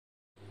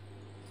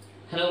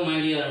Hello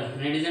my dear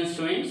netizens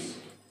students,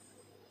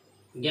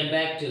 get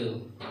back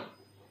to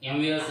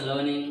MVS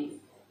Learning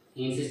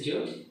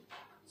Institute.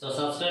 So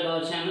subscribe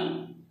our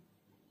channel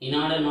in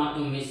order not to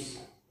miss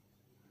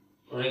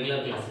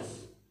regular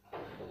classes.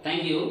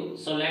 Thank you.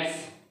 So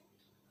let's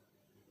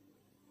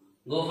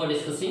go for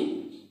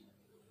discussing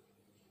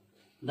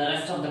the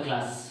rest of the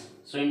class.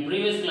 So in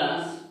previous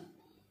class,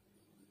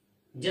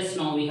 just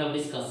now we have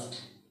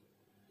discussed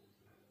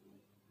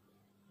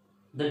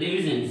the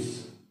divisions.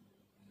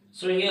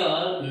 So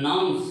here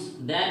nouns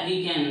that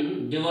we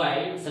can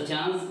divide such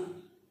as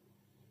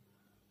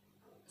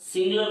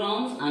singular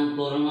nouns and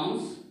plural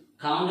nouns,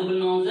 countable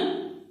nouns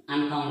and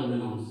uncountable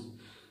nouns.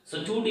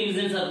 So two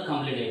divisions are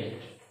completed.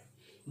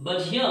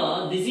 But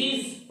here this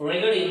is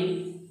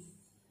regarding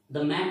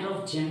the matter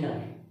of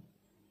gender,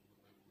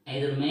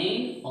 either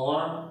male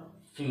or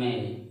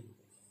female.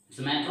 It's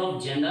a matter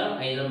of gender,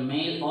 either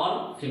male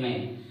or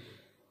female.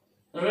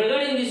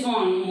 Regarding this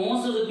one,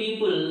 most of the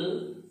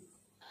people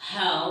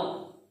have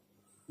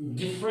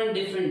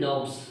different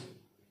doubts.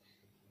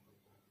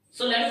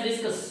 So let's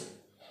discuss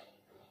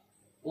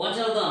what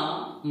are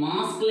the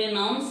masculine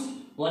nouns,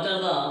 what are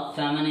the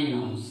feminine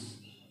nouns,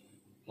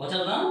 what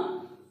are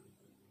the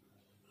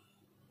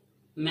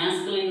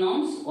masculine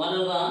nouns, what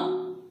are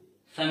the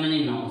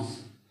feminine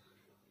nouns.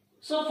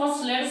 So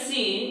first let's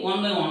see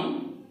one by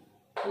one,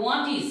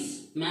 what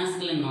is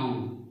masculine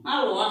noun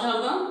or what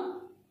are the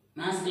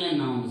masculine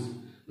nouns.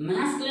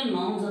 Masculine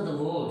nouns are the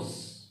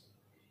words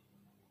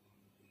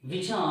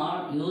which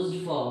are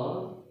used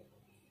for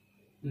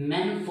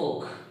men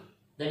folk,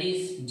 that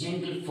is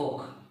gentle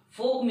folk.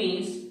 Folk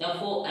means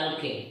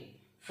F-O-L-K.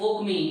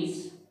 Folk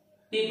means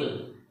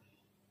people.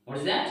 What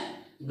is that?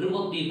 Group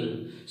of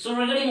people. So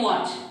regarding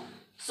what?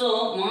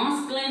 So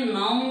masculine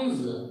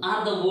nouns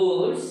are the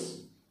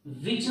words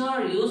which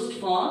are used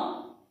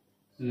for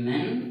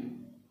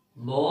men,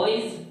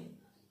 boys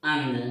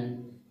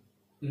and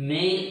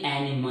male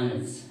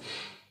animals.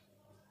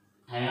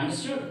 Have you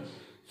understood?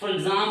 For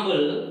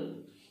example,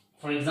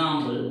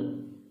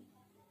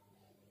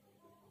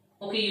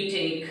 okay, you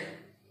take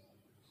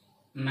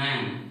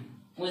man.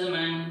 Who is a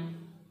man?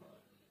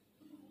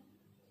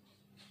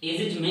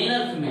 Is it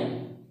male or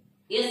female?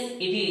 Yes,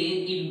 it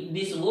is.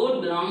 This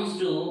word belongs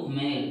to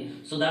male.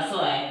 So that's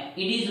why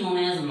it is known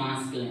as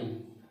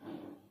masculine.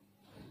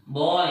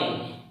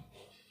 Boy.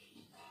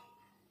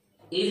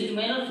 Is it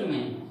male or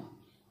female?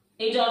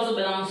 It also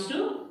belongs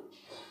to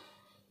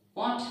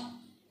what?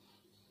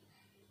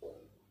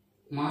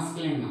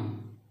 Masculine noun.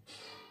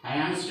 I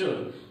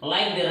understood.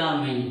 Like there are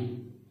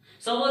many.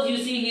 Suppose you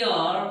see here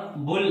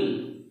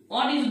bull.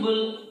 What is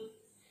bull?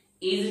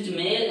 Is it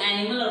male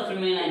animal or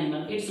female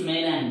animal? It's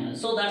male animal.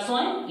 So that's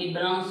why it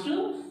belongs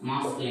to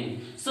masculine.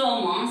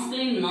 So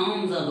masculine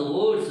nouns are the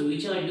words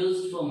which are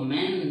used for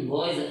men,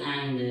 boys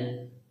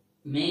and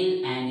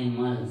male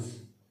animals.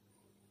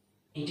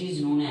 It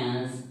is known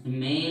as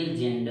male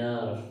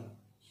gender.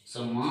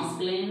 So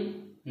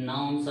masculine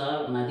nouns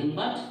are nothing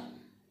but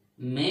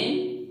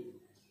male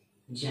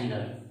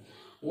gender.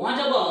 What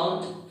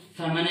about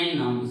feminine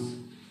nouns?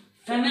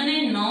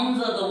 Feminine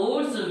nouns are the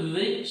words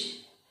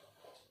which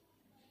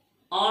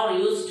are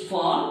used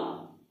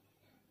for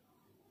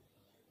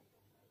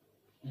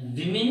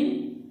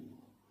women,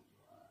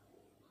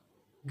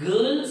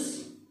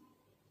 girls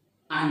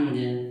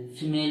and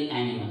female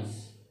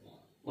animals.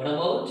 What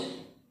about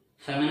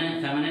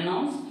feminine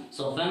nouns?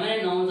 So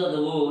feminine nouns are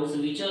the words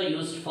which are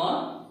used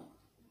for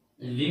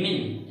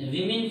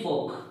women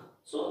folk.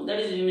 So that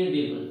is women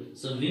people.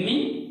 So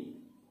women,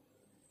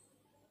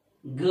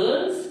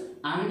 girls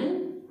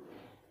and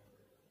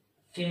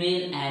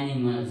female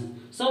animals.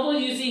 Suppose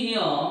you see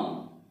here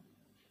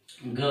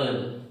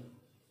girl,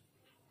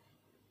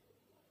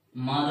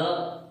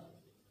 mother.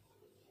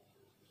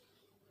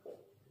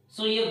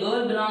 So here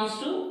girl belongs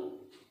to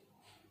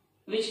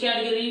which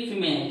category?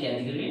 Female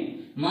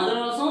category. Mother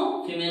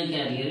also female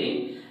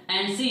category.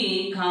 And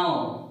see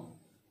cow,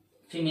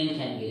 female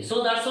category.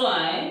 So that's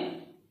why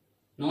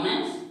known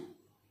as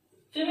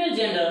female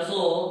gender.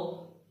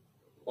 So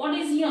what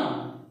is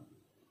here?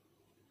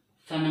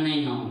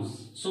 Feminine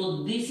nouns.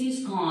 So this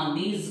is called,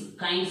 these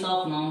kinds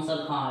of nouns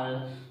are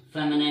called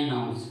feminine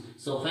nouns.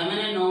 So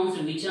feminine nouns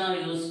which are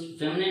used,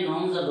 feminine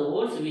nouns are the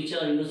words which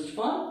are used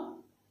for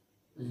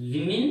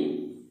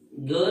women,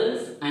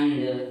 girls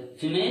and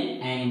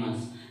female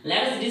animals.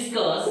 Let us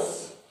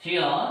discuss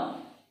here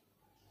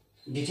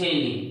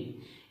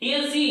detailing.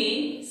 Here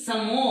see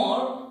some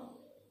more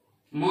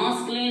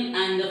masculine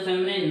and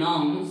feminine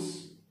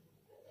nouns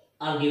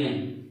are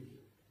given.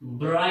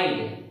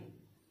 Bride,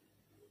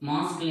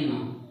 masculine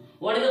noun.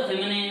 What is the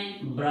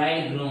feminine?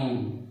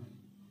 Bridegroom.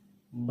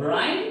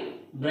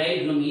 Bride,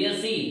 bridegroom. Here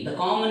see the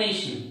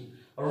combination.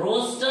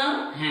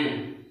 Rooster,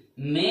 hen.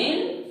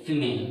 Male,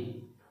 female.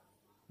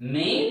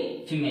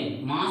 Male,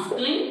 female.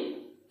 Masculine,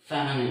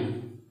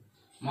 feminine.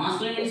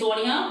 Masculine means what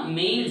here?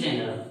 Male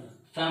gender.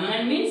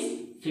 Feminine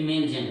means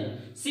female gender.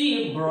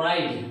 See,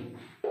 bride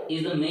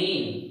is the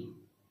male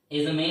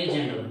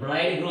gender.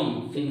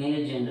 Bridegroom,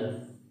 female gender.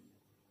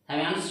 Have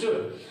you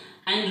understood?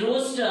 And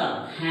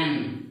rooster,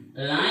 hen,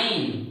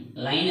 Lion,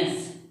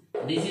 lioness.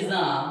 This is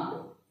the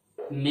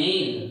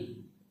male.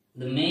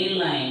 The male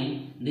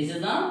lion. This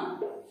is the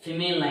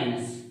female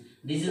lioness.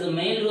 This is the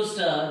male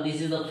rooster.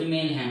 This is the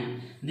female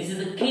hen. This is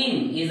the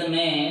king. Is the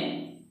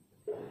male.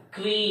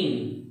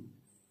 Queen.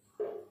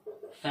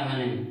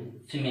 Feminine.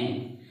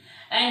 Female.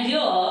 And here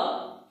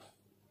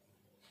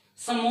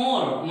some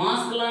more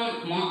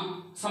masculine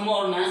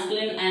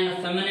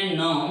and feminine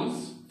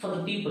nouns for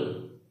the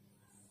people.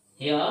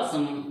 Here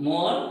some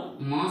more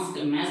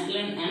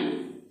masculine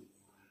and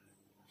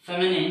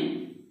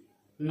feminine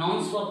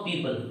nouns for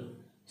people.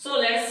 So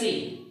let's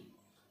see.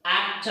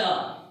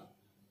 Actor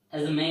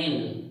as a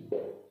male.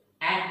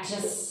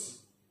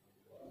 Actress.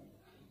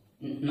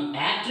 No,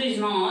 actor is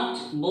not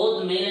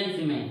both male and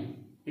female.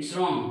 It's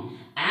wrong.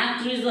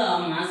 Actor is the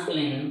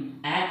masculine.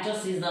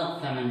 Actress is the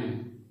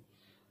feminine.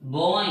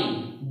 Boy,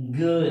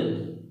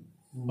 girl.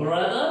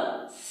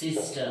 Brother,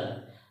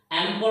 sister.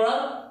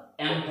 Emperor,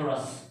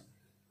 empress.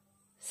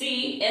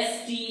 See,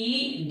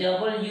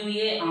 steward.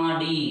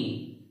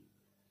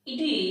 It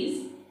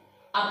is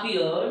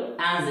appeared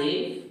as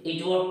if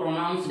it were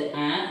pronounced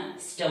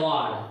as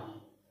steward.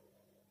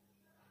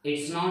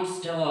 It's not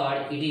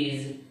steward, it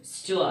is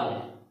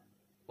steward.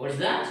 What is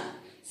that?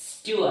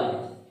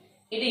 Steward.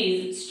 It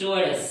is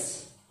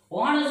stewardess.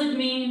 What does it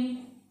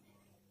mean?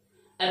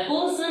 A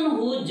person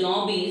whose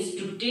job is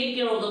to take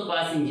care of the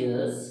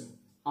passengers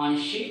on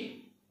ship,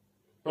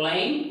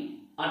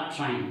 plane or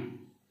train.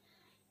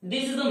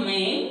 This is the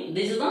male,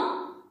 this is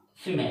the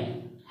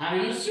female. Have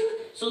you understood?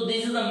 So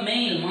this is the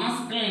male,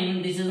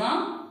 masculine, this is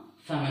the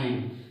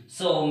feminine.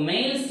 So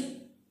male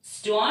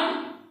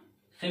steward,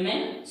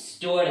 female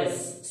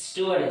stewardess,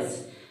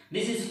 stewardess.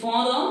 This is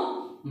for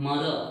the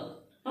mother.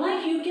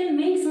 Like you can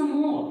make some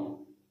more.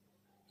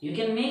 You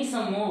can make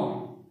some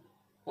more.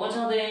 What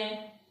are they?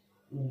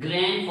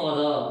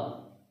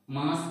 Grandfather,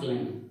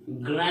 masculine.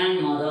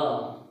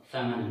 Grandmother,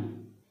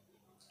 feminine.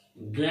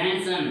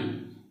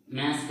 Grandson,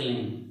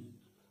 masculine.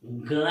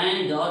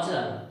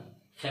 Granddaughter,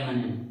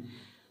 feminine.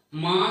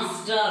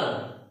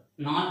 Master,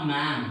 not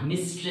ma'am,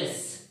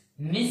 mistress.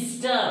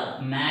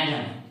 Mr,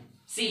 madam.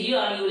 See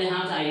here you will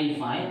have to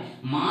identify.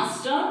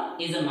 Master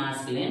is a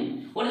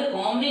masculine. What is the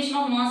combination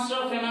of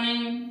master,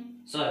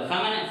 feminine? Sorry,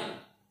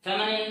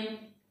 feminine,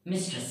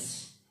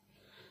 mistress.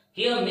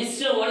 Here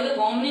Mr, what is the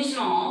combination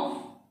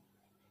of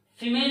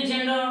female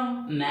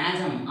gender?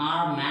 Madam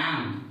or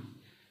ma'am.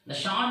 The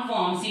short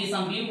form, see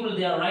some people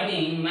they are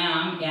writing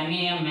ma'am,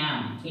 M-A-M,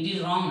 ma'am. It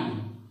is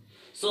wrong.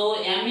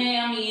 So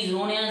M-A-M is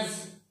known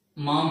as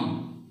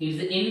mum. It is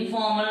the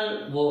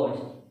informal word.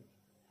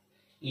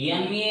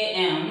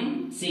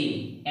 M-A-M,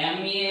 see,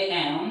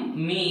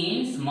 M-A-M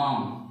means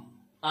mom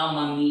or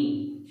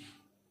mummy.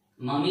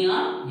 Mummy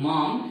or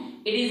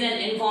mom. It is an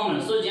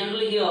informal. So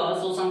generally here,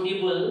 so some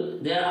people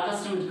they are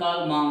accustomed to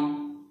call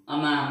mom or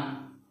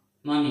ma'am,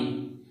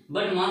 mummy.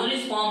 But mother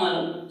is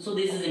formal, so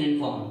this is an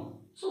informal.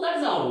 So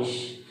that's our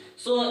wish.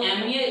 So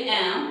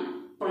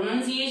M-A-M,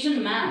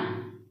 pronunciation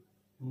ma'am,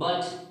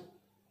 but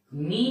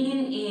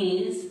meaning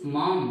is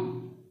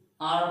mom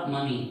or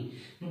mummy.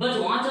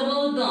 But what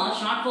about the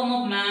short form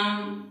of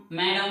ma'am,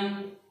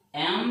 madam?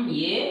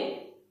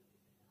 M-A-A-M.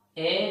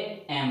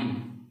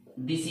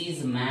 This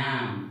is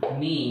ma'am,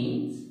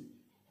 means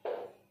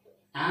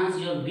as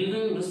you are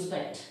giving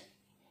respect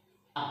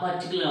a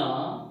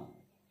particular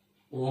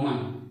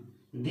woman.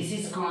 This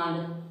is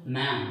called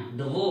ma'am.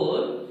 The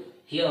word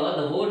here,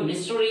 the word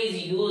Mr.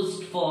 is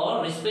used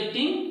for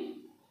respecting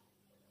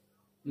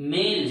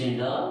male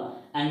gender,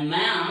 and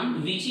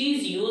ma'am which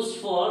is used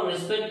for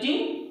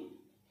respecting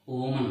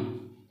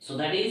woman. So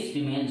that is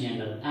female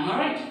gender. Am I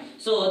right?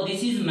 So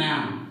this is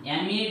ma'am.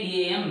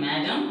 M-A-D-A-M,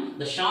 madam.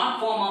 The short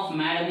form of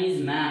madam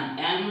is ma'am.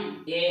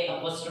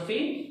 M-A-M,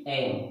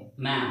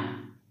 ma'am.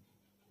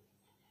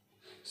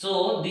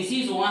 So this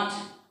is what?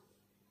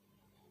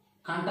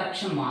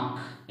 Contraction mark.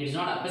 It is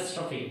not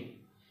apostrophe.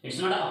 It's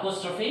not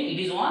apostrophe. It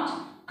is what?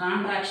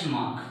 Contraction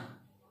mark.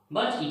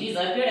 But it is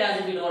appeared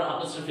as if it were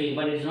apostrophe,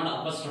 but it is not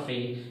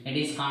apostrophe. It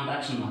is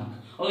contraction mark.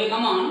 Okay,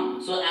 come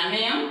on. So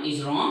M-A-M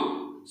is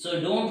wrong.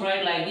 So don't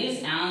write like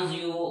this as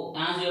you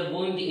are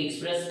going to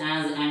express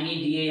as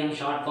M-E-D-A-M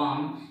short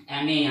form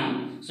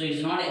M-A-M. So it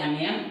is not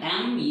M-A-M,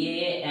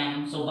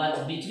 M-A-M. So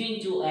but between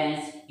two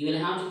S you will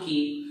have to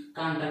keep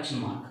contraction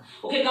mark.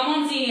 Okay, come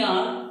on, see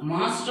here.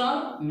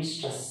 Master,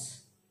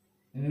 mistress.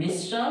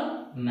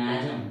 Mr,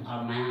 madam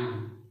or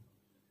ma'am.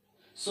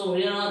 So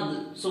here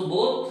are so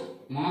both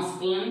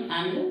masculine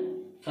and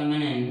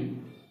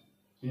feminine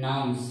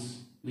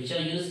nouns which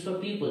are used for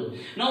people.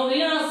 Now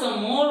here are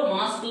some more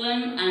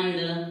masculine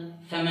and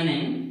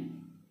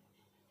feminine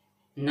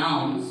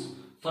nouns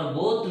for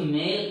both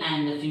male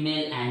and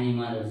female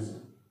animals.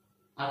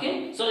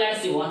 Okay, so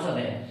let's see what are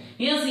there.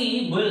 Here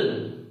see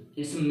bull,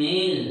 it's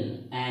male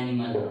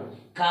animal.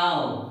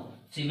 Cow,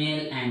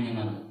 female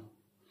animal.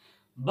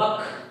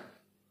 Buck,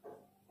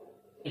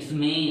 it's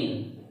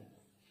male.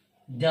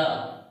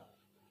 Duck.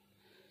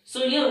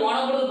 So here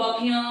what about the buck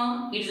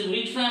here? It's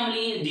which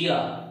family?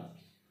 Deer.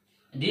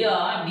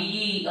 Deer,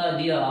 D-E,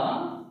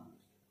 deer.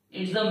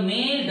 It's the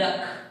male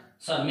duck.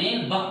 So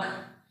male buck,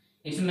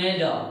 it's male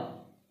dog.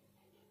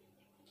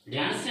 Do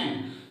you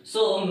understand?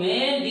 So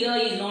male deer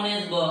is known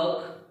as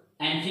buck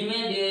and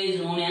female deer is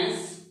known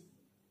as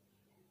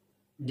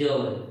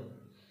doe.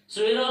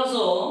 So here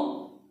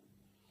also,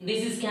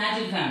 this is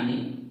cattle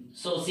family.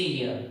 So see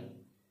here.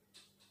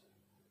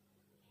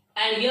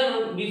 And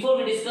here, before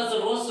we discuss the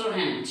roaster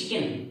hen,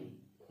 chicken.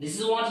 This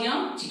is what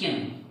here?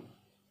 Chicken.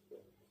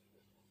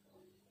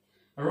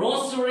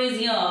 Roaster is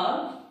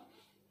here.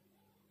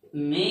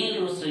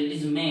 Male roaster, it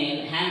is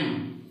male,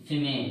 hen,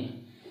 female.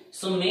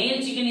 So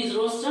male chicken is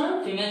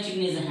roaster, female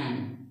chicken is a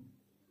hen.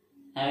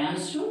 Have you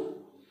understood?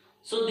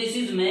 So this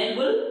is male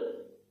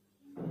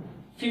bull,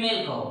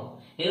 female cow.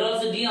 Here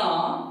also deer,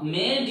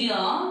 male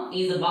deer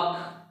is a buck,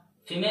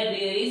 female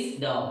deer is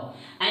dog.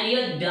 And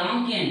here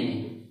donkey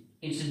and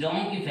it's a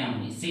donkey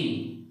family.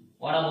 See,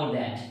 what about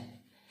that?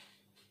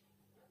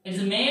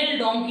 Its male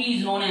donkey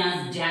is known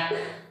as Jack,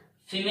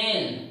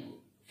 female,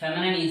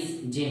 feminine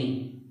is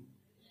Jenny.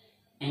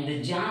 And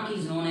the Jack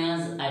is known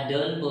as a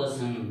dull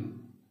person.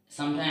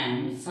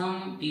 Sometimes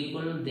some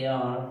people they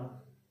are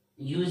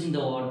using the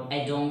word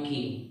a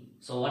donkey.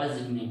 So what does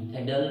it mean?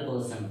 A dull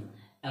person,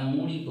 a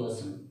moody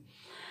person.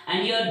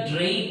 And here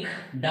drake,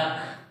 duck,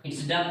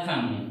 it's duck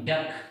family,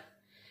 duck.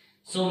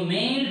 So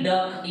male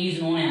duck is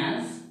known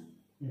as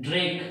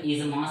drake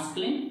is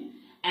masculine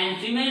and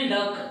female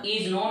duck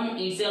is known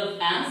itself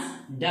as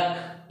duck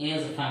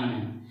is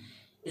feminine.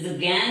 It's a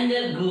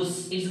gander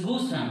goose, it's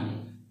goose family.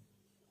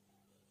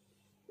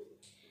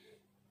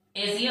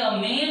 As here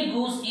male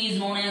goose is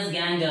known as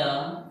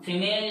gander,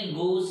 female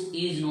goose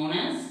is known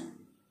as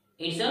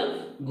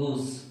itself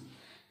goose.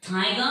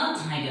 Tiger,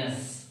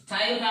 tigers.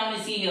 Tiger family,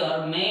 see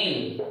here,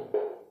 male.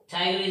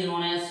 Tiger is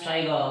known as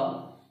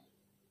tiger,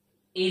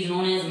 is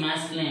known as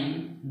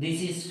masculine.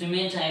 This is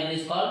female tiger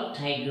is called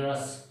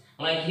tigress.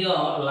 Like here,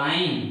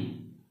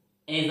 lion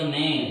is the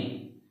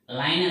male.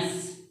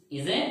 Lioness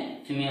is a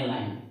female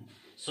lion.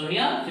 So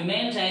here,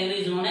 female tiger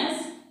is known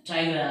as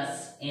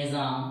tigress is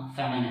a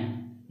feminine.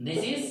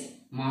 This is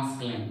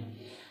masculine.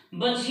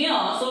 But here,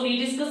 so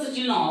we discussed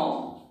till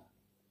now,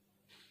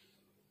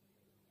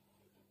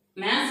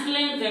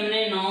 masculine,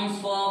 feminine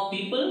nouns for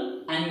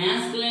people and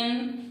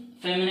masculine,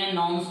 feminine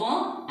nouns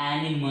for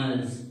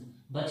animals.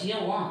 But here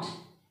what?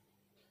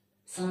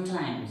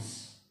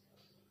 Sometimes,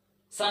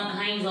 some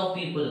kinds of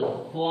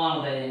people who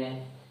are there.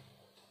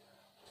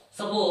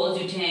 Suppose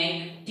you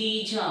take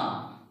teacher.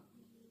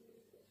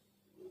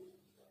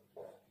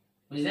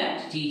 Who is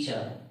that?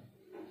 Teacher.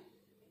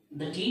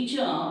 The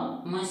teacher,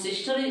 my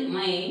sister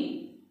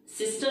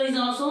is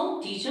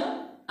also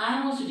teacher. I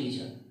am also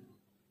teacher.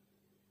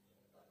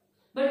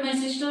 But my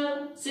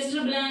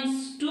sister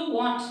belongs to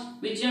what?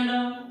 Which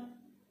gender?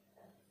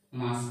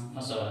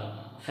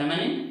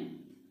 Feminine.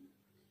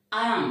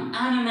 I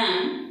am a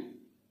man.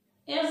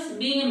 Yes,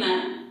 being a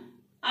man,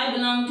 I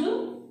belong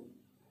to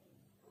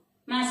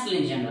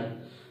masculine gender.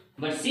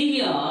 But see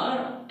here,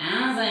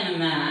 as I am a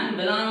man,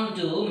 belong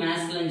to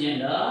masculine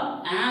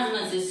gender. As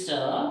my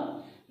sister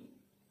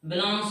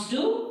belongs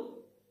to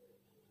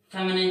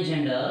feminine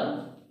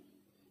gender.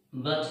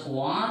 But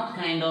what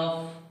kind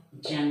of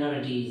gender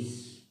it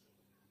is?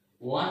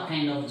 What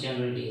kind of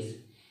gender it is?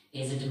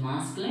 Is it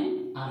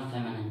masculine or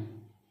feminine?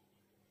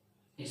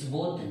 It's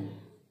both then.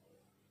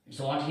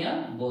 So what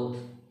here? Both.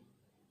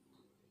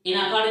 In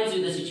accordance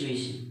with the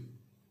situation.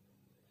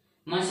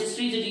 My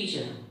sister is a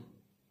teacher.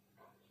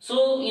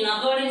 So in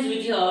accordance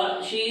with her,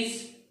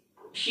 she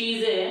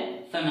is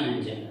a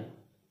feminine gender.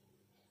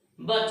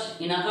 But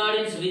in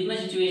accordance with my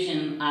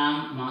situation,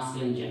 I am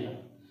masculine gender.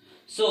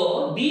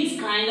 So these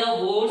kind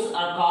of words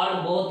are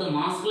called both the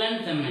masculine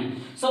and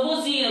feminine.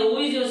 Suppose here, who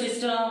is your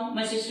sister?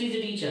 My sister is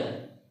a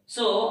teacher.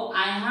 So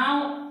I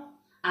have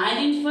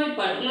identified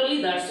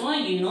particularly, that's why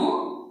you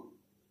know,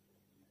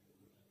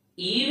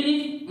 even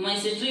if my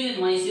sister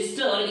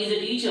is a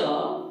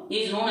teacher,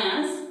 is known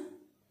as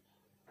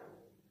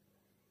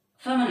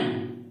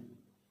feminine.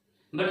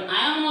 But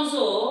I am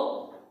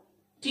also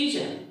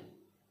teacher.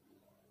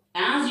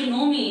 As you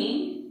know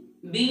me,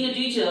 being a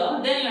teacher,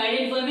 then you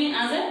identify me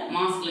as a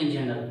masculine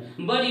gender.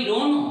 But you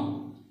don't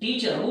know.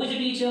 Teacher, who is a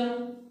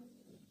teacher?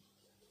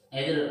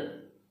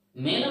 Either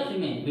male or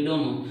female, we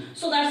don't know.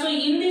 So that's why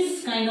in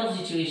this kind of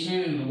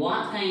situation,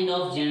 what kind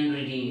of gender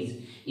it is.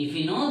 If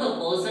you know the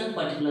person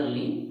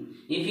particularly,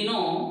 if you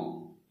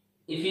know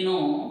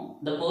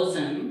the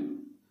person,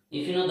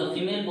 if you know the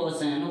female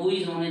person who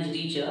is known as a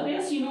teacher,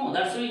 yes, you know,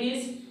 that's why it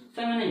is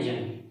feminine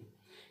gender.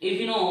 If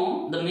you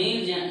know the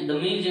male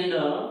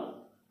gender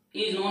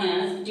is known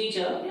as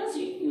teacher, yes,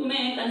 you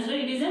may consider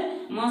it is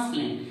a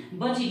masculine.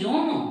 But you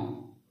don't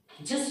know.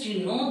 Just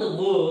you know the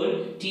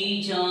word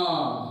teacher.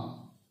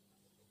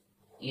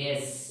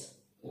 Yes.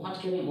 What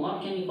can you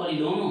call? You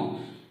don't know.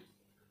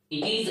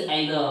 It is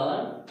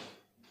either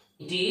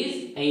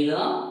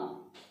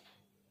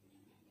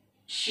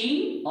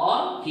she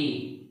or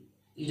he.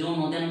 You don't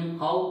know, then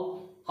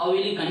how will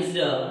you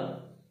consider?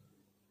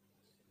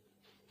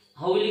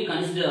 How will you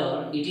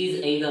consider it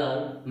is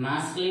either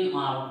masculine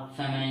or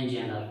feminine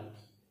gender?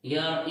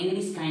 Here in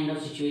this kind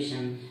of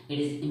situation, it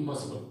is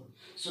impossible.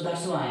 So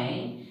that's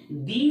why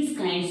these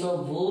kinds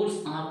of words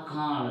are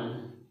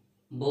called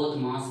both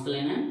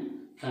masculine and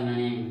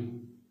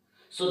feminine.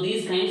 So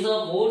these kinds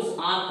of words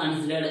are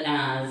considered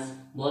as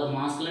both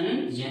masculine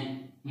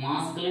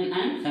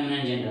and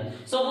feminine gender.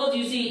 Suppose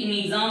you see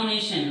in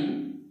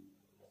examination,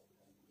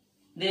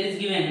 there is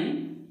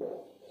given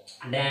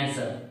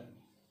dancer.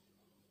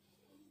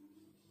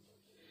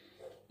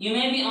 You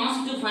may be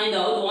asked to find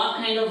out what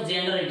kind of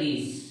gender it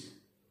is.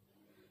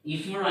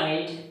 If you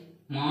write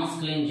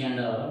masculine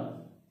gender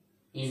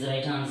is the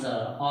right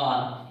answer,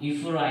 or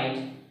if you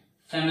write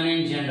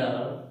feminine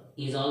gender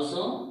is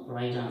also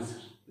right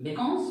answer,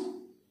 because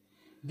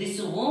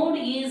this word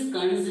is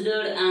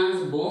considered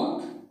as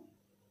both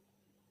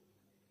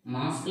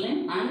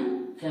masculine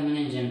and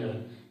feminine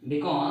gender,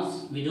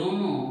 because we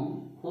don't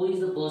know who is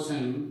the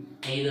person,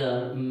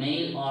 either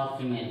male or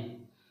female.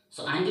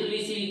 So until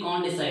we see, we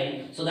can't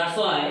decide. So that's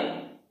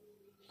why,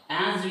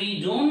 as we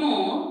don't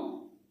know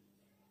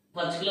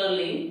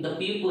particularly the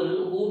people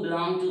who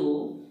belong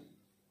to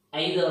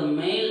either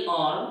male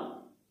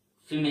or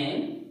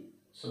female,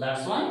 so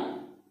that's why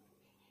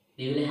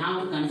we will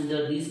have to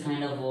consider these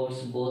kind of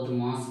words, both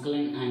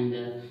masculine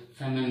and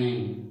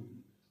feminine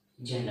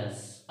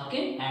genders.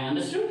 Okay, I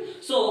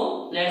understood.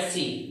 So let's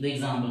see the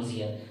examples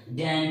here.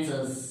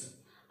 Dancers,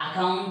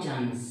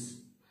 accountants,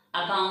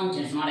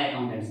 not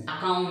accountants,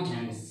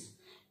 accountants,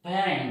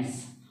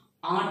 parents,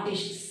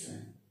 artists,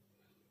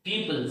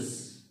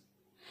 peoples.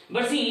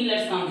 But see,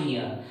 let's come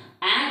here.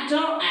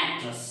 Actor,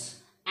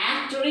 actress.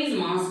 Actor is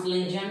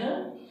masculine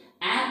gender,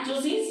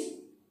 actress is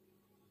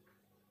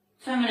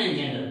feminine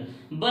gender.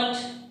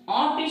 But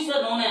artists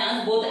are known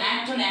as both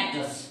actor and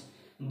actress.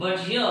 But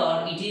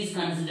here it is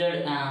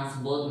considered as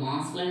both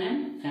masculine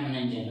and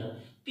feminine gender.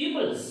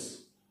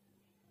 Pupils,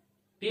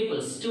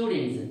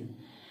 students.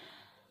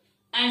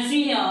 And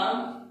see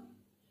here,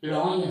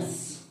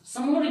 lawyers.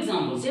 Some more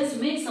examples. Yes,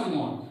 make some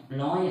more.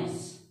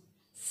 Lawyers,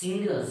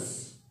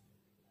 singers.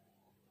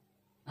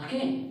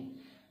 Okay.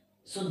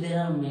 So there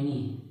are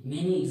many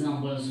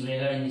examples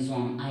regarding this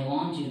one. I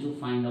want you to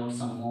find out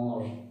some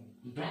more.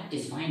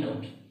 Practice, find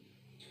out.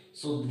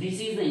 So this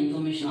is the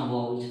information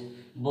about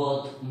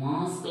both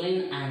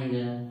masculine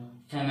and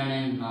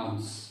feminine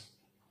nouns.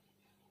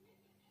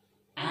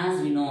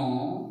 As we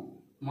know,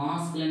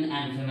 masculine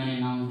and feminine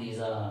nouns these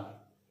are.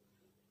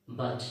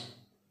 But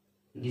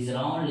these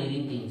are all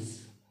living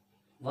things.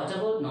 What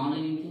about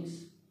non-living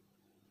things?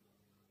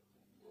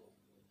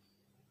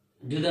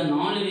 Do the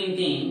non-living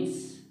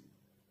things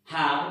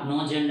have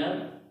no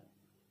gender?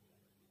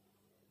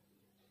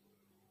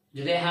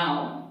 Do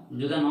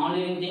the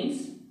non-living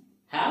things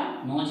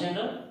have no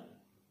gender?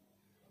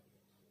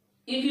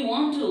 If you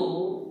want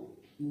to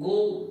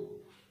go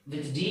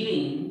with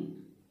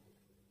dealing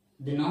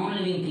the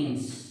non-living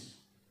things,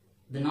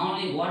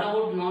 what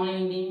about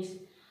non-living things?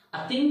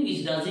 A thing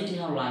which doesn't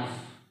have life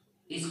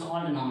is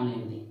called a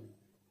non-living thing.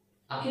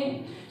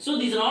 Okay? So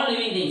these are all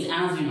living things,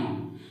 as we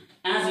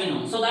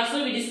know. So that's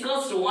why we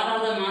discussed what are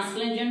the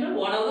masculine gender,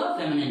 what are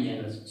the feminine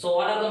genders. So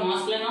what are the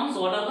masculine nouns,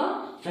 what are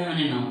the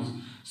feminine nouns.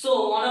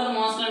 So what are the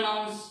masculine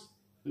nouns?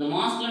 The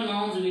masculine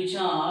nouns which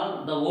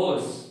are the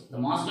words. The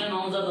masculine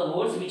nouns are the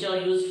words which are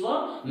used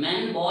for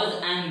men, boys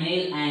and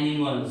male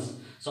animals.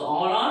 So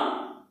all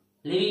are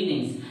living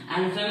things.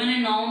 And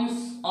feminine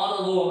nouns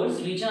are the words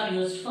which are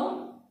used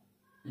for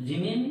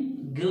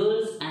women,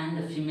 girls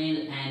and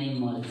female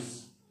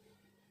animals.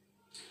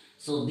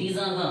 So these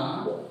are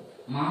the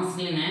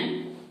masculine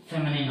and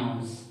feminine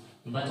nouns.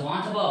 But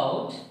what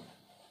about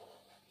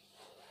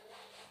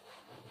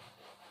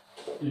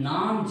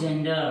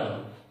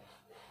non-gender?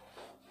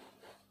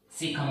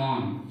 See, come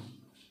on.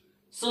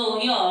 So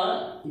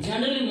here,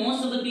 generally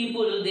most of the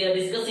people, they are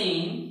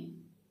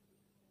discussing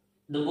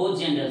the both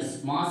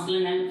genders,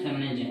 masculine and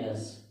feminine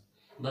genders.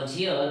 But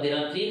here, there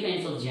are three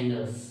kinds of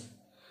genders: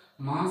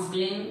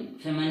 masculine,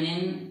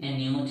 feminine and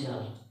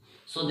neuter.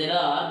 So there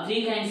are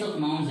three kinds of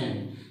nouns in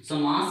it. So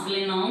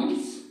masculine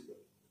nouns,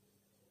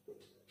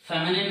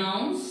 feminine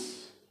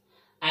nouns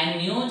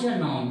and neuter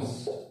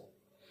nouns.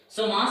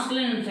 So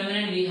masculine and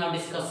feminine we have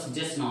discussed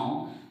just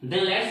now.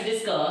 Then let's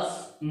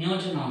discuss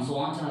neuter nouns. So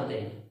what are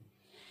they?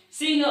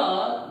 See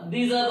here,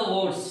 these are the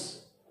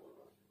words.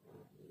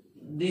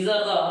 These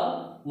are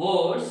the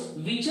words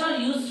which are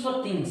used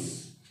for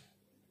things.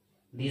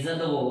 These are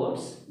the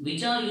words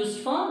which are used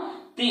for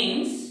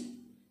things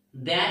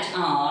that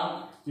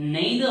are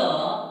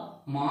neither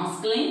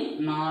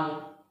masculine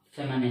nor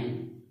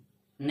feminine.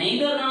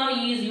 Neither nor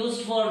is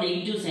used for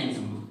negative sense.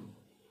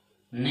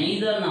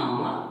 Neither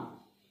nor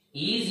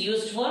is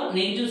used for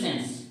negative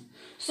sense.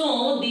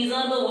 So these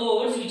are the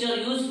words which are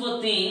used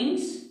for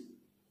things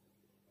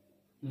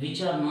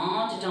which are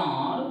not at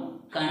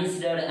all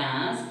considered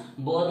as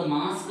both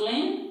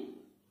masculine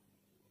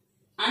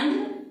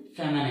and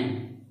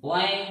feminine.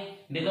 Why?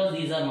 Because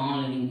these are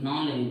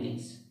non-living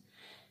things.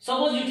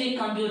 Suppose you take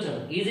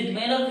computer. Is it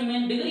male or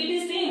female? Because it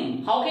is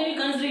thing. How can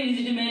you consider is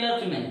it male or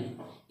female?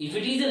 If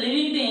it is a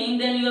living thing,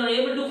 then you are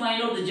able to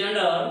find out the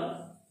gender.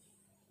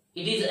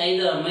 It is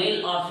either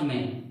male or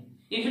female.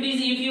 If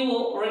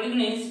you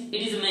recognize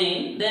it is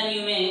male, then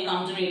you may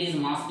come to know it is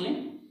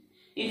masculine.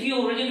 If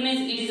you recognize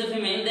it is a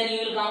female, then you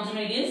will come to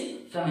know it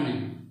is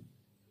feminine.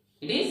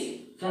 It is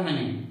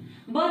feminine.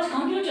 But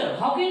computer,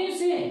 how can you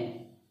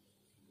say?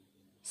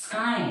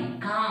 Sky,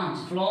 can't,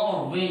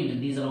 floor,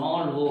 wind, these are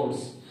all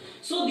words.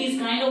 So these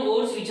kind of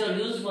words which are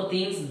used for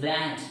things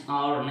that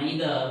are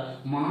neither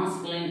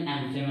masculine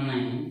and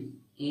feminine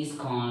is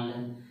called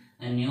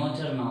a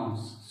neuter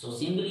nouns. So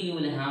simply you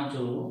will have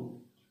to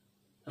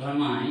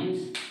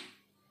remind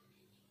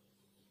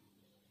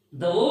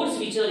the words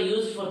which are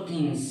used for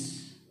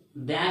things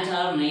that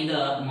are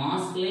neither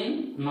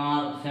masculine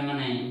nor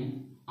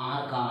feminine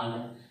are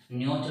called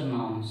neuter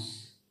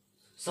nouns.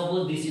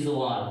 Suppose this is a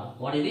wall.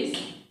 What is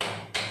this?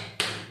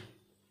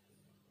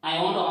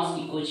 I want to ask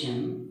you a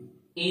question.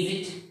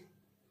 Is it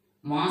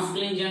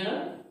masculine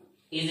gender?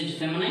 Is it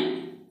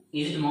feminine?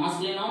 Is it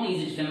masculine noun?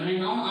 Is it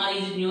feminine noun? Or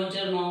is it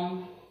neuter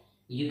noun?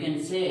 You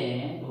can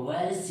say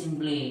very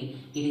simply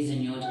it is a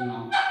neuter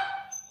noun.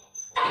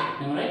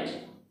 Alright?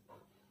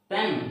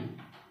 Pen.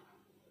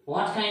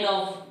 What kind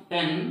of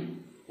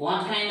pen?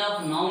 What kind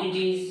of noun it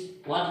is?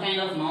 What kind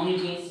of noun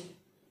it is?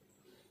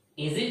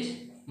 Is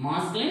it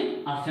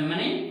masculine or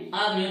feminine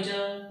or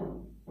neuter?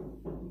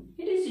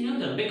 It is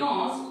neuter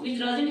because it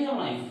doesn't have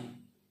life.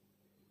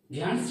 Do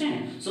you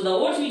understand? So the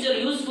words which are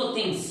used for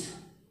things,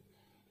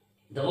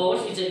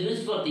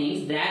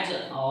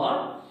 that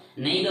are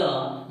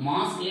neither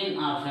masculine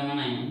or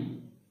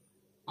feminine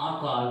are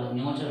called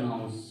neuter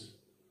nouns.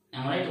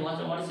 Am I right?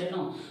 What is it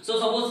now? So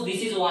suppose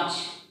this is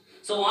watch.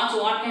 So watch,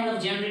 what kind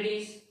of gender it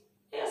is?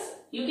 Yes,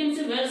 you can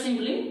say very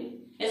simply.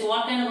 Yes,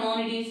 what kind of noun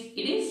it is?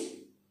 It is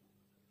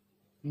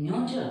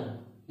neuter.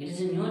 It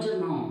is a neuter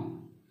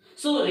noun.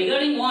 So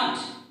regarding what?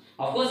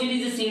 Of course, it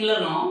is a singular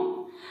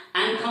noun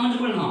and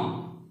countable noun.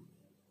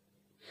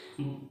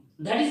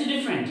 That is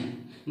different.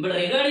 But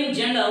regarding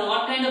gender,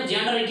 what kind of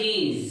gender it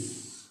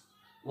is?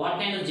 What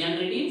kind of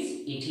gender it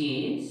is? It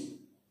is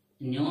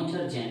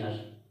neuter gender.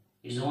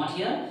 It is what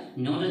here?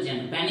 Neuter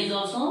gender. Pen is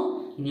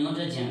also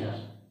neuter gender.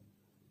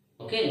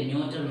 Okay,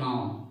 neuter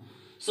noun.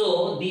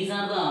 So these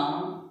are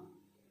the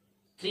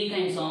three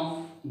kinds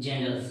of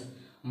genders: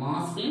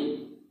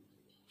 masculine,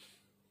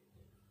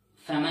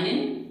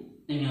 feminine,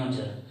 and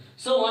neuter.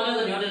 So what are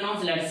the neuter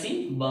nouns? Let's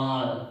see.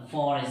 Ball,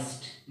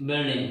 forest,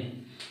 building.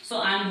 So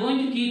I am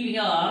going to keep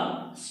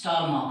here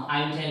star mark.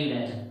 I will tell you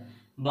that.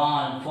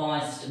 Ball,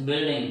 forest,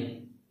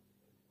 building.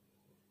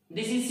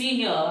 This is, see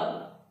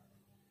here,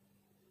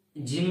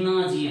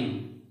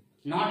 gymnasium.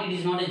 It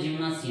is not a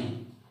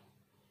gymnasium.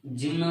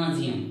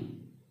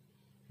 Gymnasium.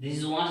 This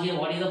is what here.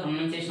 What is the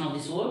pronunciation of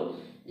this word?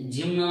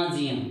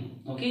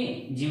 Gymnasium.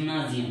 Okay,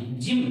 gymnasium.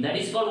 Gym. That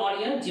is called what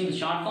here? Gym.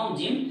 Short form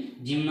gym.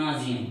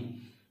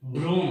 Gymnasium.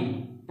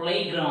 Broom.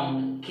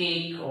 Playground.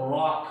 Cake.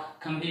 Rock.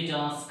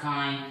 Computer.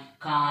 Sky.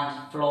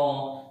 Card,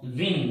 floor,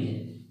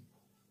 wind,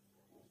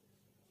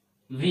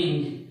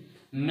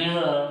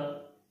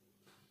 mirror,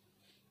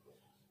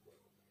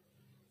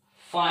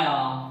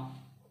 fire,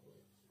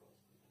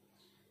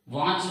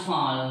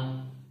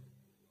 waterfall,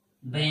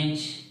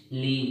 bench,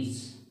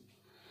 leaves.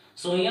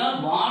 So here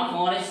ball,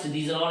 forest,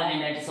 these are all,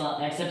 and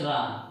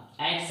etc.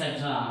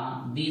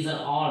 These are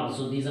all.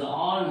 So these are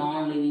all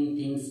non-living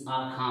things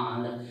are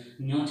called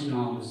neuter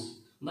nouns.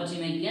 But you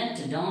may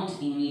get doubt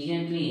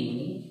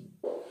immediately.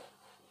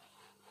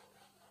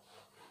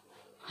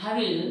 I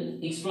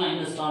will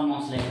explain the star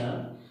marks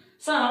later.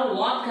 Sir,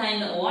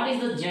 what is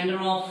the gender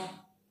of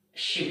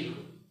ship?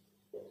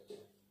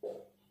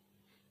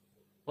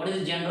 What is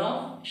the gender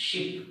of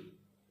ship?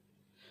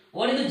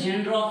 What is the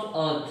gender of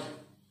earth?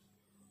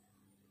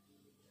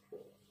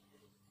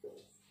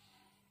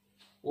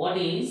 What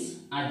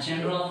is a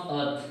gender of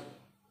earth?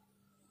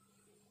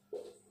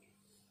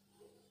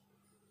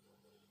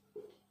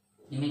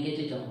 You may get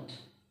it out.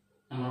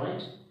 Am I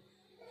right?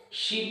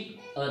 Ship,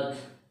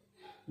 earth.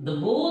 The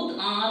both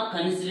are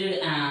considered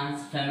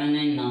as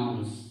feminine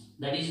nouns.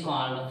 That is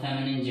called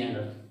feminine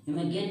gender. You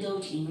may get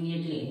out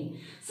immediately.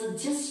 So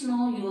just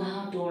now you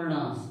have told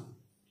us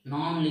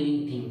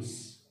non-living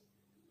things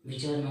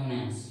which are known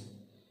as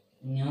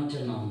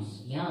neuter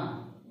nouns. Yeah,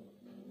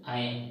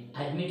 I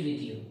admit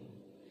with you.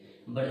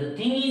 But the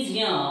thing is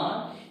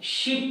here,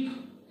 ship,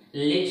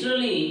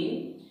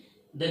 literally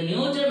the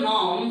neuter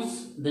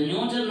nouns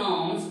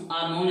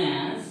are known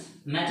as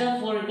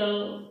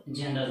metaphorical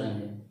genders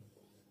only.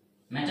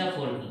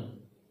 Metaphorical.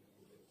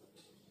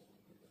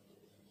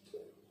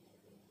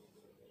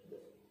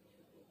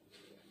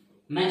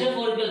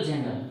 Metaphorical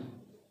gender.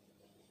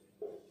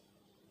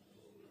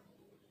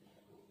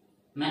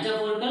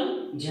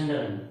 Metaphorical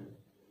gender.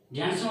 Do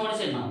you understand what I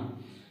said now?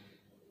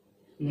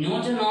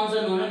 Neuter nouns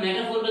are known as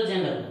metaphorical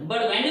gender.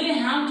 But when do we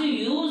have to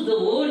use the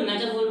word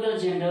metaphorical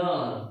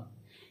gender?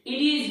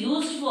 It is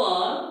used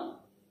for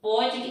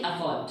poetic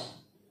effort.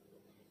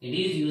 It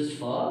is used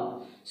for.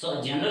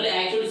 So generally,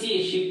 actually, see,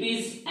 a ship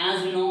is,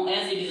 as we know,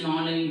 as it is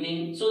non-living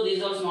thing. So this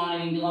is also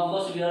non-living thing. Of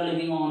course, we are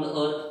living on the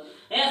earth.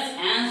 Yes,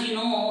 as you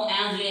know,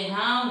 as we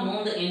have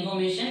known the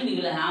information, we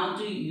will have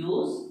to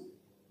use.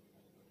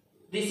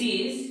 This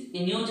is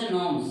in neuter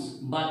nouns.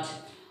 but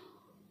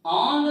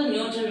all the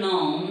neuter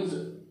nouns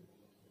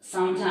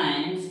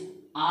sometimes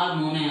are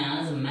known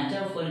as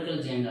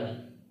metaphorical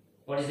gender.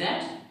 What is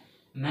that?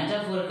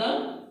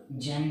 Metaphorical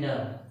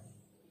gender.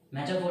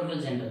 Metaphorical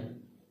gender.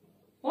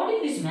 What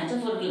is this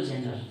metaphorical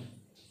gender?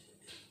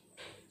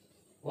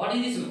 What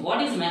is this?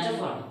 What is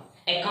metaphor?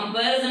 A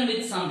comparison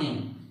with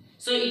something.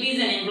 So it is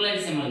an implied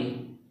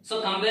simile.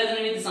 So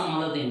comparison with some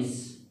other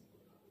things.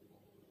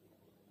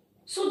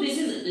 So this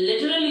is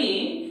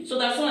literally, so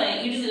that's why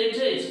it is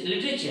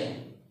literature.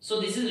 So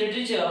this is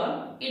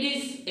literature, it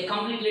is a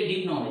completely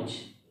deep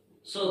knowledge.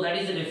 So that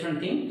is a different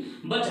thing.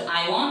 But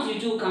I want you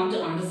to come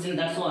to understand,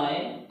 that's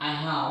why I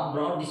have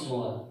brought this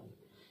word.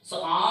 So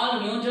all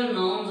neuter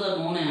nouns are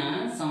known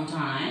as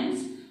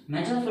sometimes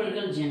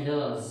metaphorical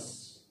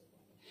genders.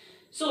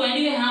 So when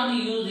do you have to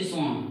use this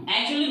one?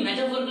 Actually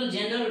metaphorical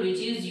gender which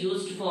is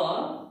used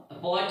for a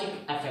poetic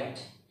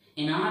effect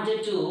in order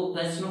to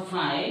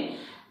personify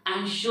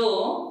and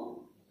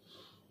show,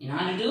 in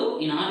order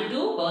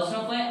to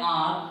personify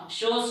or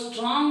show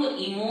strong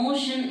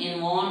emotion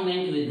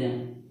involvement with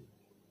them.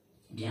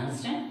 Do you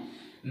understand?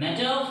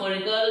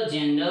 Metaphorical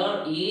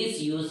gender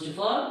is used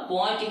for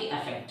poetic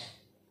effect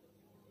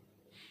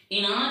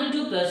in order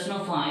to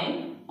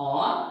personify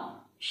or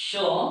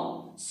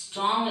show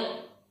strong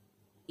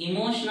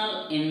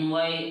emotional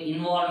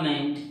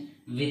involvement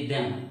with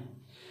them.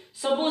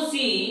 Suppose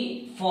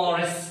see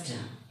forest.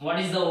 What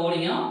is the word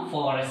here?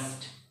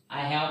 Forest.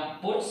 I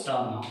have put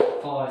star mark.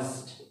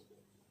 Forest.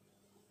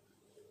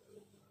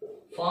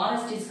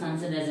 Forest is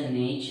considered as a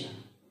nature.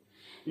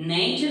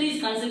 Nature is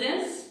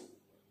considered as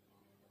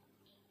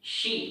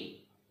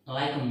she,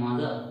 like a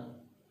mother.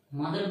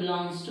 Mother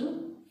belongs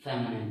to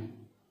feminine.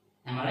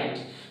 Am I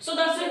right? So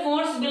that's why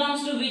forest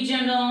belongs to which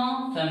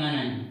gender?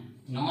 Feminine.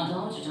 No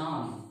doubt at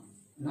all.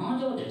 No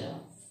doubt at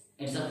all.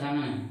 It's a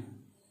feminine.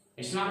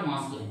 It's not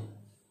masculine.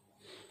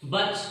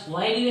 But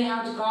why do you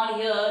have to call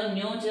here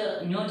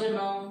neuter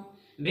noun?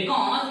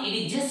 Because it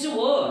is just a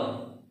word.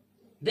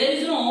 There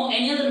is no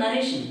any other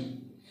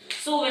narration.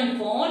 So when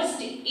forest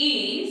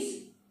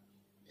is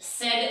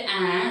said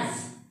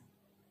as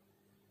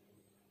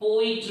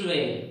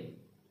poetry,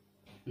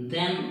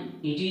 then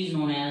it is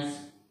known as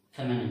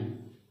feminine.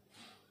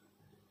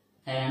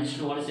 I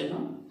understood what I said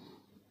now?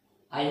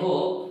 I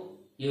hope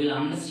you will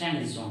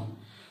understand this one.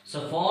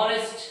 So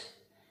forest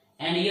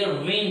and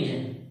here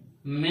wind,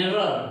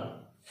 mirror,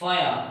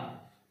 fire.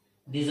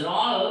 These are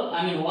all,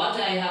 what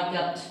I have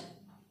kept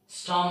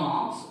star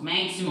marks,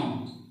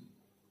 maximum.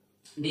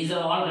 These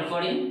are all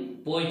referred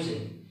in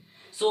poetry.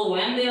 So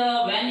when these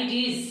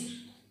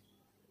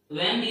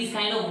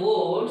kind of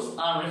words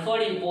are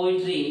referred in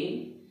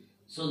poetry,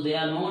 so they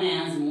are known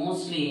as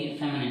mostly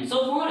feminine.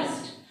 So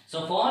forest.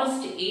 So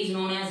forest is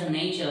known as a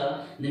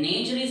nature. The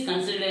nature is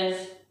considered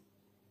as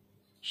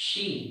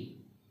she.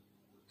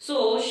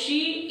 So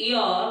she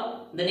here,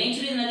 the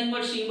nature is nothing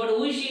but she, but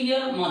who is she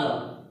here?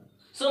 Mother.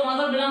 So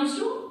mother belongs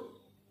to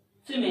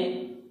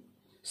female.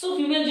 So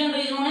female gender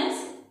is known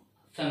as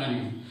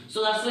feminine.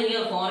 So that's why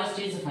here forest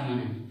is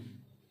feminine.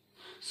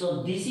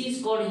 So this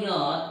is called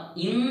here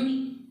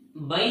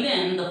by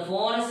then the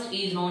forest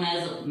is known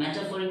as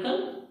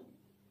metaphorical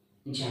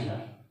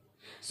gender.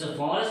 So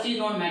forest is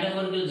known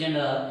metaphorical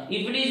gender.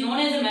 If it is known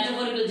as a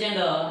metaphorical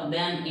gender,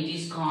 then it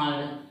is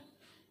called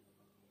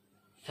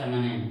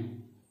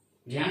feminine.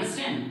 Do you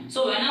understand?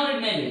 So whenever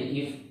it may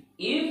be,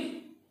 if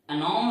a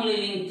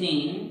non-living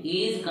thing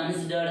is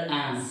considered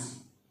as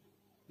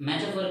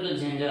metaphorical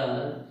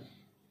gender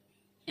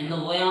in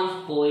the way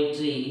of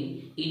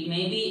poetry, it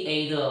may be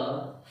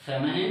either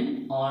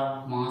feminine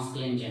or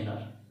masculine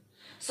gender.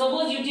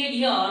 Suppose you take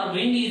here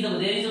wind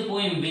there is a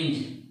poem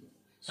wind.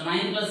 So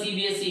 9th class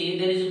CBSE,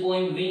 there is a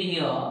poem wind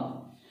here.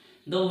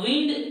 The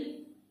wind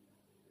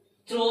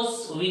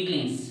throws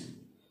weaklings.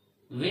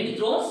 Wind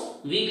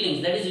throws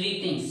weaklings, that is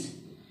weak things.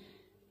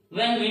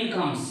 When wind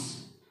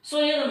comes.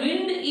 So here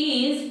wind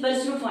is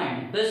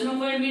personified.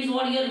 Personified means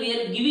what here? We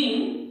are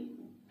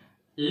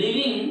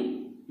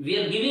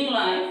giving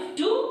life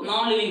to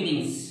non-living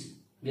things.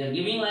 We are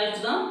giving life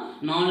to the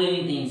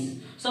non-living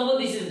things. Suppose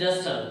this is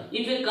duster.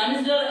 If you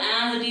consider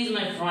as it is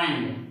my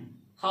friend,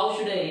 how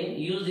should I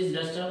use this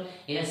duster?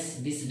 Yes,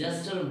 this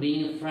duster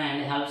being a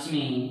friend helps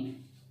me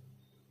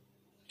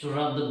to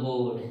rub the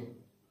board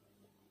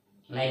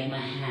like my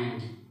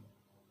hand.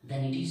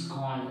 Then it is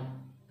called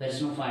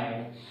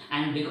personified,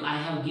 and because I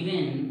have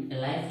given a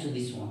life to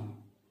this one,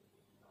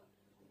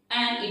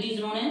 and it is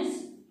known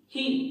as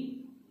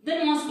he,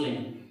 then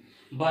masculine.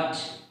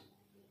 But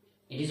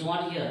it is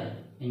what here?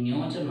 A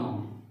neuter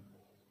noun.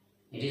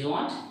 It is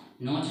what?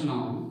 Neuter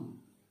noun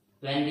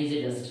when it is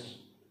a duster.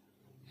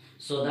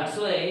 So that's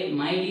why,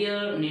 my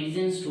dear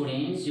netizen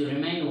students, you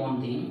remind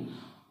one thing.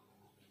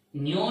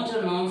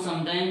 Neuter nouns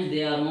sometimes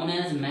they are known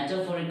as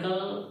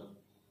metaphorical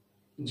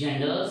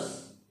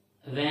genders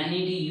when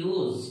it is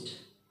used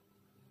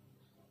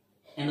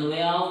in the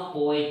way of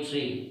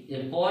poetry,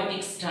 a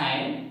poetic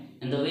style,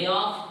 in the way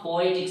of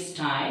poetic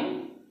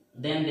style,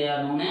 then they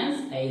are known as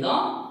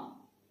either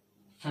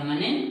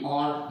feminine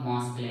or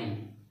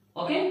masculine.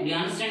 Okay, do you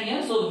understand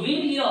here? So will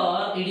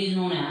here it is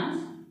known as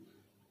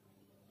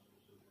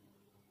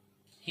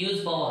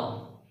huge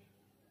power,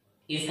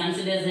 is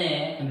considered as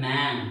a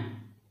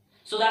man.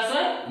 So that's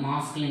why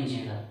masculine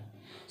gender.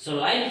 So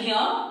like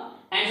here,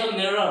 and the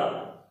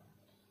mirror.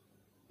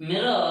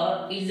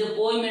 Mirror is a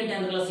poem in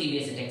 10th class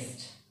CBSE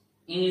text,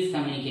 English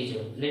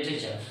communicative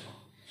literature.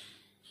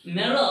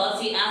 Mirror,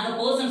 see, as the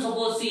person,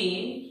 suppose,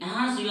 see,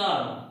 as you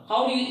are,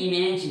 how do you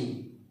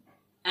imagine?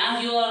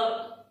 As you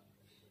are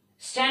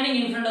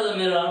standing in front of the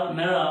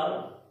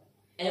mirror,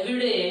 every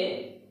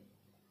day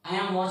I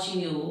am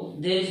watching you,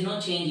 there is no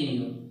change in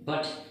you,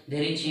 but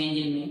there is change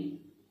in me.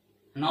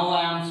 Now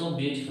I am so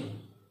beautiful,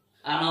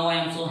 and now I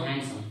am so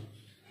handsome.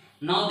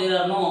 Now there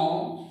are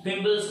no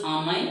pimples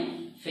on my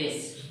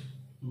face,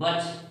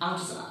 but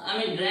after,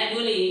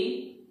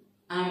 gradually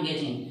I am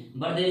getting,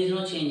 but there is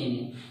no change in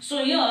me.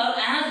 So here,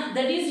 as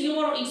that is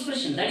your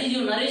expression, that is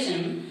your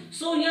narration.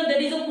 So here,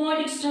 that is a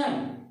poetic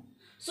style.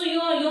 So you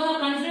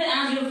have considered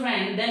as your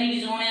friend, then it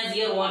is known as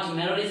here what?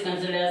 Mirror is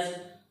considered as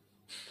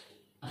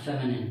a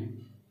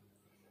feminine.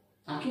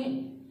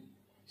 Okay.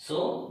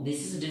 So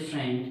this is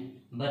different,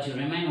 but you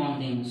remind one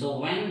thing. So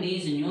when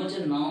these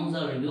neuter nouns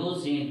are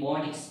used in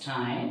poetic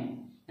style,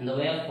 in the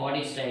way of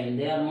poetic style,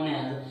 they are known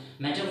as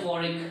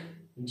metaphoric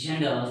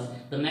genders.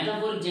 The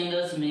metaphoric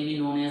genders may be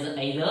known as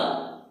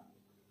either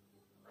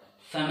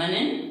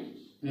feminine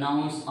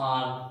nouns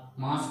or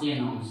masculine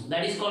nouns.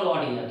 That is called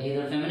what here?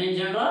 Either feminine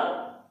gender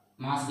or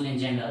masculine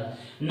gender.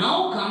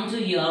 Now come to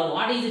here,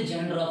 what is the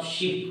gender of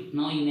sheep?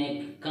 Now you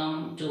may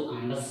come to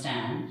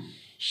understand.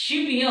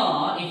 Sheep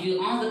here, if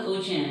you ask the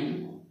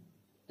question,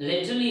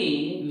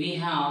 literally we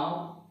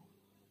have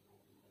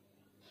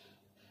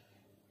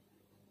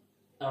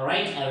a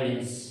right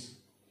evidence.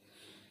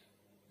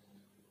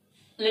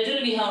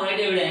 Literally we have right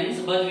evidence,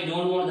 but we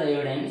don't want the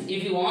evidence.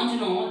 If you want to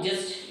know,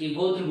 just you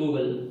go through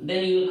Google,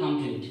 then you will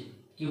come to it.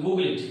 You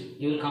Google it,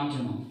 you will come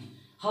to know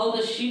how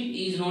the sheep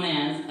is known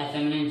as a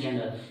feminine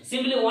gender.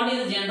 Simply, what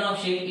is the gender of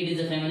sheep? It is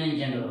a feminine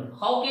gender.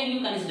 How can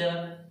you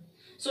consider?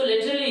 So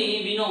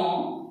literally we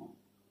know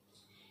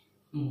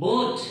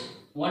both.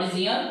 What is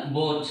here?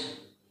 Both.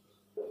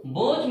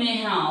 Both may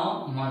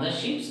have mother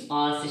sheep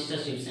or sister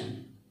sheep.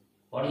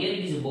 But here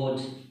it is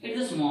both. It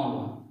is a small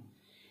one.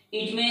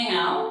 It may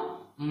have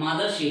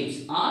mother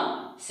sheep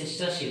or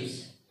sister sheep.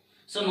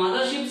 So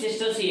mother sheep,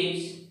 sister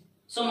sheep.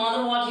 So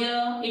mother, what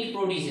here? It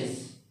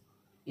produces.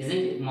 Isn't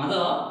it?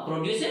 Mother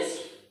produces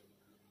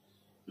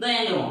the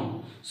younger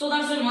one. So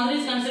that's why mother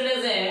is considered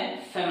as a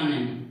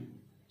feminine.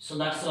 So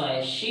that's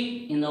why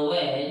sheep, in the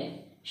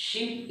way,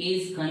 sheep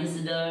is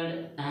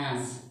considered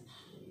as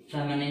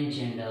feminine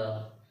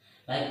gender.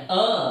 Like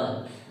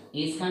earth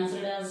is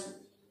considered as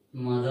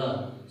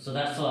mother. So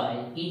that's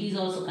why it is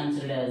also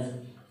considered as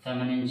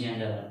feminine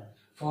gender.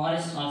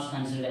 Forest also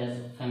considered as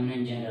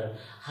feminine gender.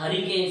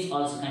 Hurricanes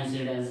also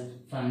considered as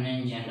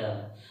feminine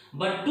gender.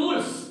 But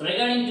tools,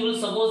 regarding tools,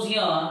 suppose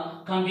here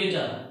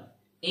computer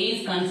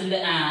is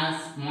considered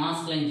as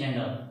masculine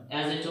gender.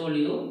 As I told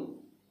you,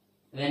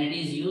 when it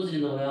is used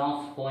in the way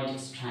of poetic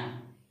style,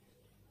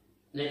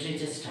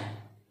 literature style.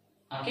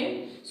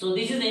 Okay, so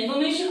this is the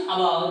information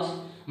about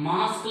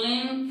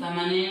masculine,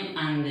 feminine,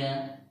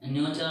 and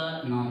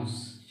neuter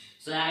nouns.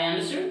 So I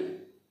understood.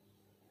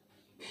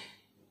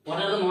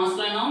 What are the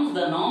masculine nouns?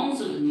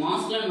 The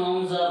masculine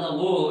nouns are the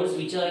words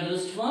which are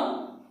used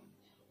for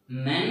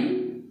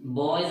men,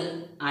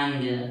 boys,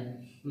 and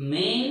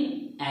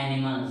male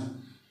animals.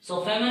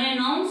 So feminine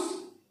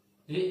nouns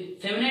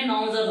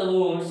are the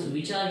words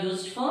which are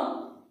used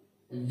for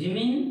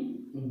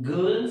women,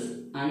 girls,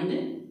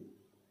 and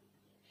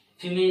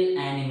female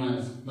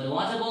animals. But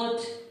what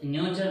about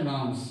neuter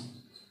nouns?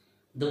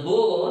 The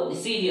word,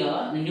 see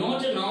here, the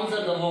neuter nouns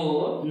are the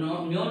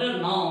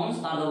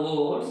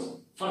words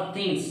for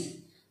things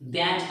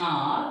that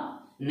are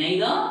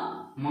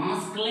neither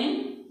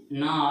masculine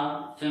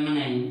nor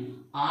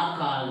feminine are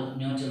called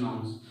neuter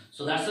nouns.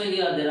 So that's why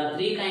here there are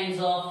three kinds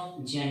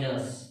of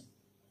genders.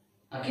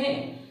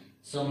 Okay,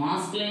 so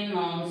masculine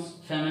nouns,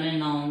 feminine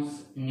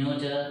nouns,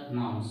 neuter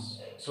nouns.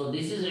 So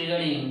this is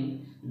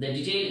regarding the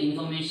detailed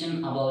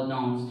information about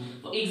nouns.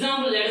 For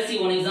example, let us see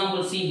one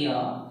example. See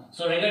here.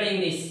 So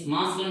regarding this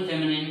masculine,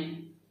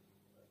 feminine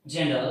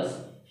genders,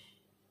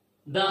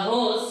 the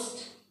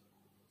host.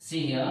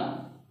 See here.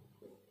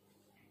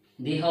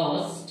 The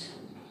host,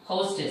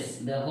 hostess,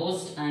 the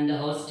host and the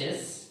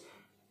hostess.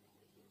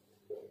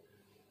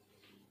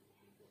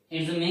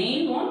 It's the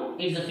male one,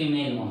 it's the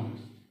female one.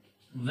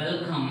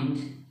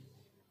 Welcomed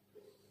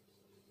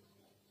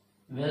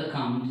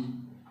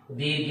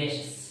their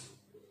guests.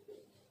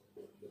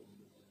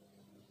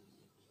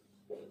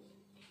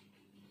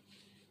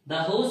 The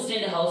host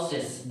and the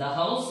hostess. The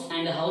host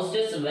and the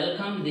hostess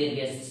welcomed their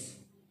guests.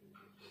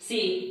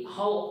 See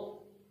how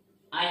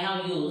I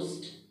have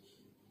used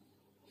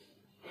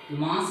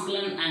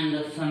masculine and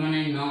the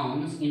feminine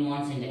nouns in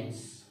one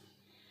sentence.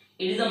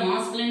 It is a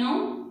masculine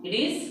noun, it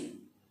is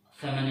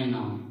feminine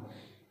noun.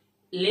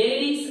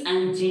 Ladies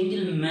and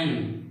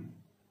gentlemen,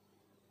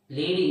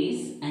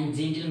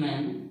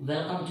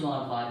 welcome to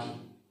our party.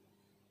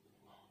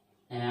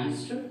 Have you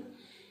understood?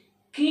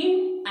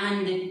 King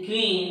and the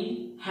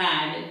queen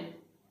had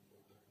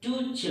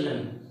two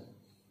children,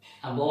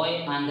 a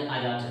boy and a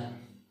daughter.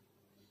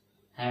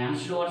 Have you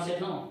understood what I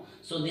said now?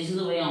 So this is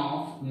the way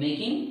of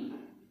making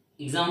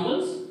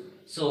examples.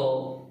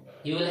 So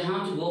you will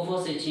have to go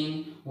for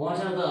searching what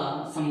are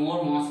the some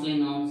more masculine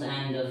nouns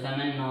and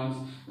feminine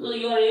nouns. So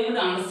you are able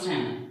to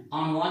understand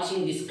on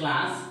watching this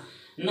class.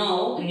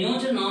 Now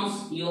neuter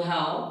nouns you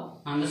have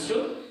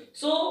understood.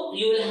 So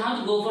you will have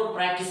to go for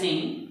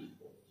practicing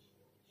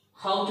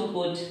how to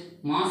put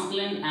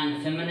masculine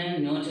and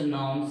feminine neuter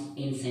nouns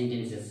in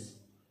sentences.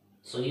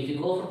 So if you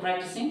go for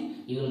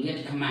practicing, you will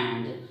get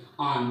command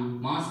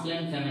on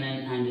masculine,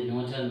 feminine and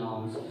neuter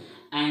nouns.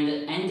 And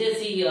enter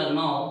see here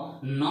now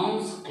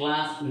nouns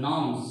class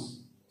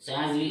nouns. So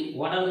as we,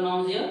 what are the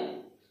nouns here?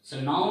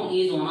 So noun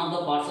is one of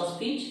the parts of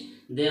speech.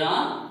 There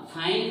are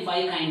five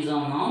kinds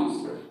of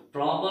nouns: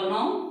 proper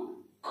noun,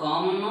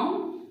 common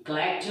noun,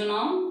 collective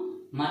noun,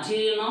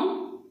 material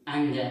noun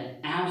and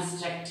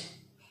abstract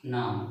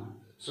noun.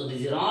 So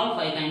these are all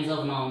five kinds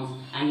of nouns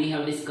and we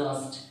have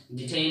discussed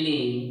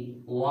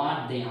detailedly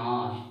what they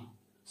are.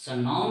 So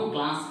noun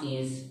class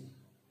is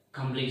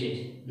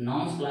completed.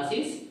 Nouns class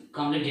is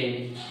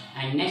completed.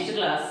 And next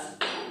class,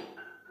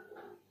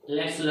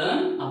 let's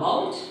learn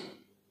about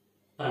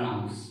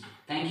pronouns.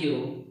 Thank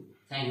you.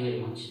 Thank you very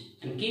much.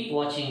 And keep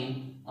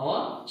watching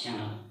our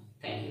channel.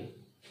 Thank you.